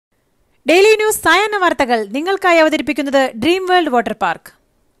Daily news സായാഹ്ന വാർത്തകൾ നിങ്ങൾക്കായി അവതരിപ്പിക്കുന്നത് dream world water park.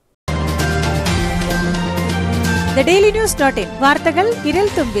 theDailyNews.in വാർത്തകൾ വിരൽ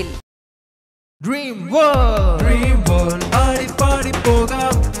തുമ്പിൽ. ഡ്രീം വേൾഡ് ആടി പാടി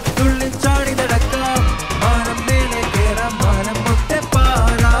പോകാം, തുള്ളി ചാടി നടക്കാം, മാനം മേലെ കേറാം, മാനം മുട്ടെ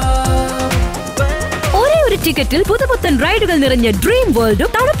പാറാം. ഒരേ ഒരു ടിക്കറ്റിൽ പുതുപുത്തൻ റൈഡുകൾ നിറഞ്ഞ ഡ്രീം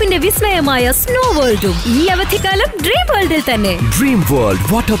വേൾഡും തണുപ്പിന്റെ വിസ്മയമായ സ്നോ വേൾഡും ഈ അവധിക്കാലം ഡ്രീം വേൾഡിൽ തന്നെ. Dream world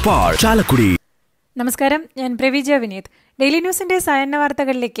water park Chalakudy. നമസ്കാരം, ഞാൻ പ്രവിജ വിനീത്. ഡെയിലി ന്യൂസിന്റെ സായാഹ്ന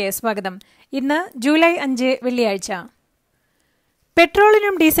വാർത്തകളിലേക്ക് സ്വാഗതം. ഇന്ന് ജൂലൈ 5 വെള്ളിയാഴ്ച.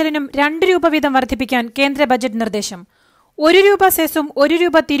 പെട്രോളിനും ഡീസലിനും 2 രൂപ വീതം വർദ്ധിപ്പിക്കാൻ കേന്ദ്ര ബജറ്റ് നിർദ്ദേശം. 1 രൂപ സെസും 1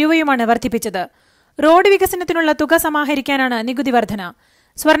 രൂപ തിരുവയുമാണ് വർദ്ധിപ്പിച്ചത്. റോഡ് വികസനത്തിനുള്ള തുക സമാഹരിക്കാനാണ് നികുതി വർധന.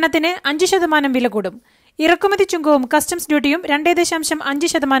 സ്വർണത്തിന് 5% വില കൂടും. ഇറക്കുമതി ചുങ്കവും കസ്റ്റംസ് ഡ്യൂട്ടിയും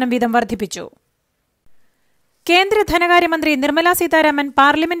 2.5% വീതം വർദ്ധിപ്പിച്ചു. കേന്ദ്ര ധനകാര്യമന്ത്രി നിർമ്മല സീതാരാമൻ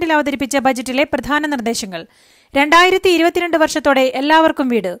പാർലമെന്റിൽ അവതരിപ്പിച്ച ബജറ്റിലെ പ്രധാന നിർദ്ദേശങ്ങൾ: 2022 വർഷത്തോടെ എല്ലാവർക്കും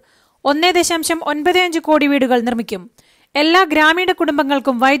വീട്, 1.95 കോടി വീടുകൾ നിർമ്മിക്കും, എല്ലാ ഗ്രാമീണ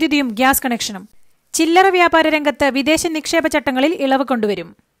കുടുംബങ്ങൾക്കും വൈദ്യുതിയും ഗ്യാസ് കണക്ഷനും, ചില്ലറ വ്യാപാര രംഗത്ത് വിദേശ നിക്ഷേപ ചട്ടങ്ങളിൽ ഇളവ്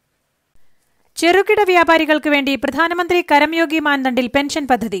കൊണ്ടുവരും. ചെറുകിട വ്യാപാരികൾക്ക് വേണ്ടി പ്രധാനമന്ത്രി കരംയോഗി മാൻദണ്ഡിൽ പെൻഷൻ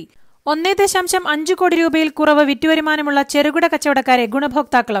പദ്ധതി. 1.5 കോടി രൂപയിൽ കുറവ് വിറ്റുവരുമാനമുള്ള ചെറുകിട കച്ചവടക്കാരെ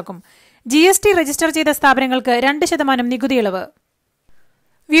ഗുണഭോക്താക്കളാക്കും. GST രജിസ്റ്റർ ചെയ്ത സ്ഥാപനങ്ങൾക്ക് 2% നികുതി ഇളവ്.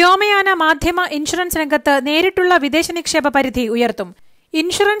 വ്യോമയാന, മാധ്യമ, ഇൻഷുറൻസ് രംഗത്ത് നേരിട്ടുള്ള വിദേശ നിക്ഷേപ പരിധി ഉയർത്തും.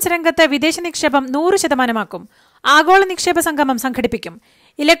 ഇൻഷുറൻസ് രംഗത്ത് വിദേശ നിക്ഷേപം 100%. ആഗോള നിക്ഷേപ സംഗമം സംഘടിപ്പിക്കും.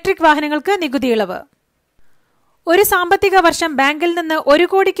 ഇലക്ട്രിക് വാഹനങ്ങൾക്ക് നികുതി ഇളവ്. ഒരു സാമ്പത്തിക വർഷം ബാങ്കിൽ നിന്ന് 1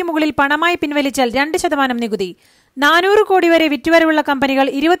 കോടിക്ക് മുകളിൽ പണമായി പിൻവലിച്ചാൽ 2% നികുതി. 400 കോടി വരെ വിറ്റുവരവുള്ള കമ്പനികൾ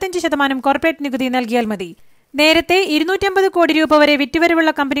 25% കോർപ്പറേറ്റ് നികുതി നൽകിയാൽ മതി. നേരത്തെ 250 കോടി രൂപ വരെ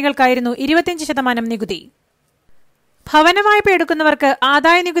വിറ്റുവരവുള്ള കമ്പനികൾക്കായിരുന്നു 25% നികുതി. ഭവന വായ്പ എടുക്കുന്നവർക്ക്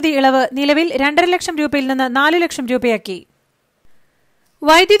ആദായ നികുതി ഇളവ് നിലവിൽ 2.5 ലക്ഷം രൂപയിൽ നിന്ന് 4 ലക്ഷം രൂപയാക്കി.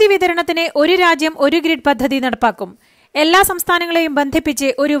 വൈദ്യുതി വിതരണത്തിന് ഒരു രാജ്യം ഒരു ഗ്രിഡ് പദ്ധതി നടപ്പാക്കും. എല്ലാ സംസ്ഥാനങ്ങളെയും ബന്ധിപ്പിച്ച്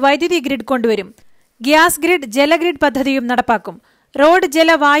ഒരു വൈദ്യുതി ഗ്രിഡ് കൊണ്ടുവരും. ഗ്യാസ് ഗ്രിഡ്, ജലഗ്രിഡ് പദ്ധതിയും നടപ്പാക്കും. റോഡ്, ജല,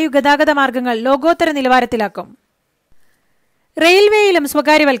 വായു ഗതാഗത മാർഗങ്ങൾ ലോകോത്തര നിലവാരത്തിലാക്കും. റെയിൽവേയിലും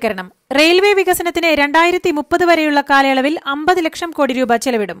സ്വകാര്യവൽക്കരണം. റെയിൽവേ വികസനത്തിന് 2030 വരെയുള്ള കാലയളവിൽ 50 ലക്ഷം കോടി രൂപ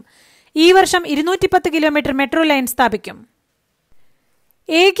ചെലവിടും. ഈ വർഷം 210 കിലോമീറ്റർ മെട്രോ ലൈൻ സ്ഥാപിക്കും.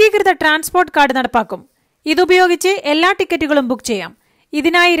 ഏകീകൃത ട്രാൻസ്പോർട്ട് കാർഡ് നടപ്പാക്കും. ഇതുപയോഗിച്ച് എല്ലാ ടിക്കറ്റുകളും ബുക്ക് ചെയ്യാം.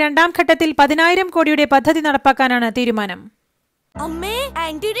 ഇതിനായി 2ാം ഘട്ടത്തിൽ 10,000 കോടിയുടെ പദ്ധതി നടപ്പാക്കാനാണ് തീരുമാനം.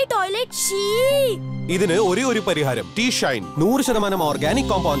 ഇതിന് ഒരേ ഒരു പരിഹാരം: ടീ ഷൈൻ. 100% ഓർഗാനിക്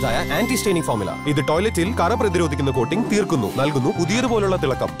കോമ്പൗണ്ട്സ് ആയ ആന്റി സ്റ്റെയിനിങ് ഫോർമുല. ഇത് ടോയ്ലറ്റിൽ കറ പ്രതിരോധിക്കുന്ന കോട്ടിംഗ് തീർക്കുന്നു, നൽകുന്നു പുതിയതുപോലുള്ള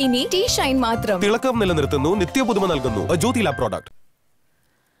തിളക്കം. ഇനി ടീ ഷൈൻ മാത്രം. തിളക്കം നിലനിർത്തുന്നു, നിത്യപുതുമ നൽകുന്നു. ജ്യോതി ലാബ് പ്രോഡക്റ്റ്.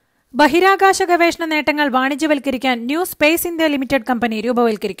 ബഹിരാകാശ ഗവേഷണ നേട്ടങ്ങൾ വാണിജ്യവൽക്കരിക്കാൻ new space India limited company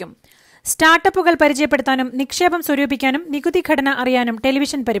രൂപവൽക്കരിക്കും. സ്റ്റാർട്ടപ്പുകൾ പരിചയപ്പെടുത്താനും നിക്ഷേപം സ്വരൂപിക്കാനും നികുതി ഘടന അറിയാനും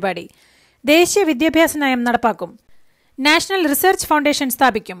ടെലിവിഷൻ പരിപാടി. ദേശീയ വിദ്യാഭ്യാസ നയം നടപ്പാക്കും. നാഷണൽ റിസർച്ച് ഫൗണ്ടേഷൻ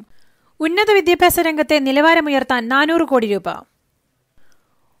സ്ഥാപിക്കും. ഉന്നത വിദ്യാഭ്യാസ രംഗത്തെ നിലവാരമുയർത്താൻ 400 കോടി രൂപ.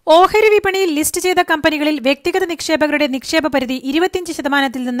 ഓഹരി വിപണിയിൽ ലിസ്റ്റ് ചെയ്ത കമ്പനികളിൽ വ്യക്തിഗത നിക്ഷേപകരുടെ നിക്ഷേപ പരിധി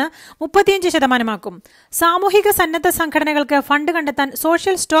 25% നിന്ന് 35%. സാമൂഹിക സന്നദ്ധ സംഘടനകൾക്ക് ഫണ്ട് കണ്ടെത്താൻ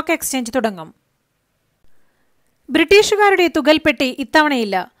സോഷ്യൽ സ്റ്റോക്ക് എക്സ്ചേഞ്ച് തുടങ്ങും. ബ്രിട്ടീഷുകാരുടെ തുകൽപ്പെട്ടി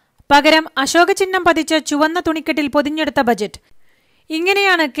ഇത്തവണയില്ല. പകരം അശോക ചിഹ്നം പതിച്ച ചുവന്ന തുണിക്കെട്ടിൽ പൊതിഞ്ഞെടുത്ത ബജറ്റ്.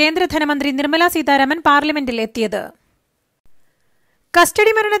 ഇങ്ങനെയാണ് കേന്ദ്ര ധനമന്ത്രി നിർമ്മല സീതാരാമൻ പാർലമെന്റിൽ എത്തിയത്.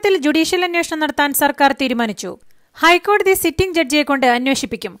 കസ്റ്റഡി മരണത്തിൽ ജുഡീഷ്യൽ അന്വേഷണം നടത്താൻ സർക്കാർ തീരുമാനിച്ചു. ഹൈക്കോടതി സിറ്റിംഗ് ജഡ്ജിയെ കൊണ്ട്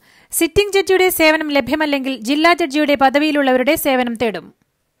അന്വേഷിപ്പിക്കും. സിറ്റിംഗ് ജഡ്ജിയുടെ സേവനം ലഭ്യമല്ലെങ്കിൽ ജില്ലാ ജഡ്ജിയുടെ പദവിയിലുള്ളവരുടെ സേവനം തേടും.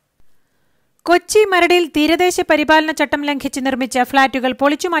 കൊച്ചി മരടിൽ തീരദേശ പരിപാലന ചട്ടം ലംഘിച്ച് നിർമ്മിച്ച ഫ്ളാറ്റുകൾ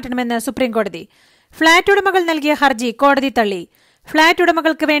പൊളിച്ചുമാറ്റണമെന്ന് സുപ്രീംകോടതി. ഫ്ളാറ്റ് ഉടമകൾ നൽകിയ ഹർജി കോടതി തള്ളി. ഫ്ളാറ്റ്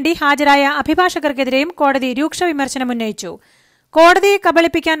ഉടമകൾക്ക് വേണ്ടി ഹാജരായ അഭിഭാഷകർക്കെതിരെയും കോടതി രൂക്ഷ വിമർശനം ഉന്നയിച്ചു. കോടതിയെ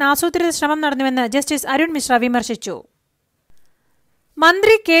കബളിപ്പിക്കാൻ ആസൂത്രിത ശ്രമം നടന്നുവെന്ന് ജസ്റ്റിസ് അരുൺ മിശ്ര വിമർശിച്ചു.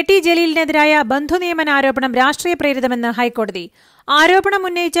 മന്ത്രി KT ജലീലിനെതിരായ ബന്ധുനിയമന ആരോപണം രാഷ്ട്രീയ പ്രേരിതമെന്ന് ഹൈക്കോടതി. ആരോപണം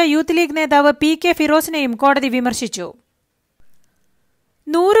ഉന്നയിച്ച യൂത്ത് ലീഗ് നേതാവ് PK ഫിറോസിനെയും കോടതി വിമർശിച്ചു.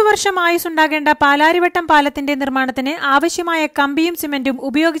 100 വർഷം ആയുസ്സുണ്ടാകേണ്ട പാലാരിവട്ടം പാലത്തിന്റെ നിർമ്മാണത്തിന് ആവശ്യമായ കമ്പിയും സിമന്റും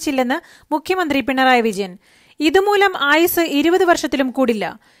ഉപയോഗിച്ചില്ലെന്ന് മുഖ്യമന്ത്രി പിണറായി വിജയൻ. ഇതുമൂലം ആയുസ് 20 വർഷത്തിലും കൂടില്ല.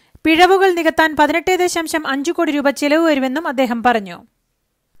 പിഴവുകൾ നികത്താൻ 18.5 കോടി രൂപ ചെലവ് വരുമെന്നും അദ്ദേഹം പറഞ്ഞു.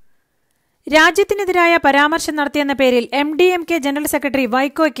 രാജ്യത്തിനെതിരായ പരാമർശം നടത്തിയെന്ന പേരിൽ MDMK ജനറൽ സെക്രട്ടറി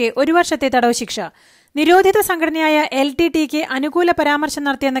വൈക്കോയ്ക്ക് 1 വർഷത്തെ തടവ് ശിക്ഷ. നിരോധിത സംഘടനയായ LTTക്ക് അനുകൂല പരാമർശം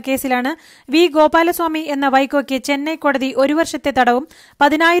നടത്തിയെന്ന കേസിലാണ് V. ഗോപാലസ്വാമി എന്ന വൈക്കോയ്ക്ക് ചെന്നൈ കോടതി 1 വർഷത്തെ തടവും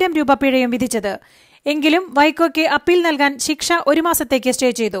 10,000 രൂപ പിഴയും വിധിച്ചത്. എങ്കിലും വൈക്കോയ്ക്ക് അപ്പീൽ നൽകാൻ ശിക്ഷ 1 മാസത്തേക്ക്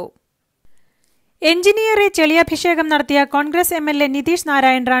സ്റ്റേ ചെയ്തു. എഞ്ചിനീയറെ ചെളിയഭിഷേകം നടത്തിയ കോൺഗ്രസ് MLA നിതീഷ്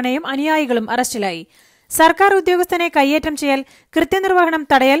നാരായൺ റാണയും അനുയായികളും അറസ്റ്റിലായി. സർക്കാർ ഉദ്യോഗസ്ഥനെ കയ്യേറ്റം ചെയ്യൽ, കൃത്യനിർവഹണം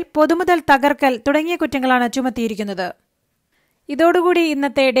തടയൽ, പൊതുമുതൽ തകർക്കൽ തുടങ്ങിയ കുറ്റങ്ങളാണ് ചുമത്തിയിരിക്കുന്നത്. ഇതോടുകൂടി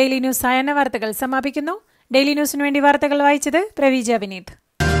ഇന്നത്തെ ഡെയിലി ന്യൂസ് സായാഹ്ന വാർത്തകൾ സമാപിക്കുന്നു. ഡെയിലി ന്യൂസിനു വേണ്ടി വാർത്തകൾ വായിച്ചത് Praveeja Vineeth.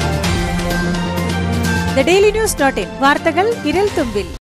 The Daily News.in വാർത്തകൾ വിരൽ തുമ്പിൽ.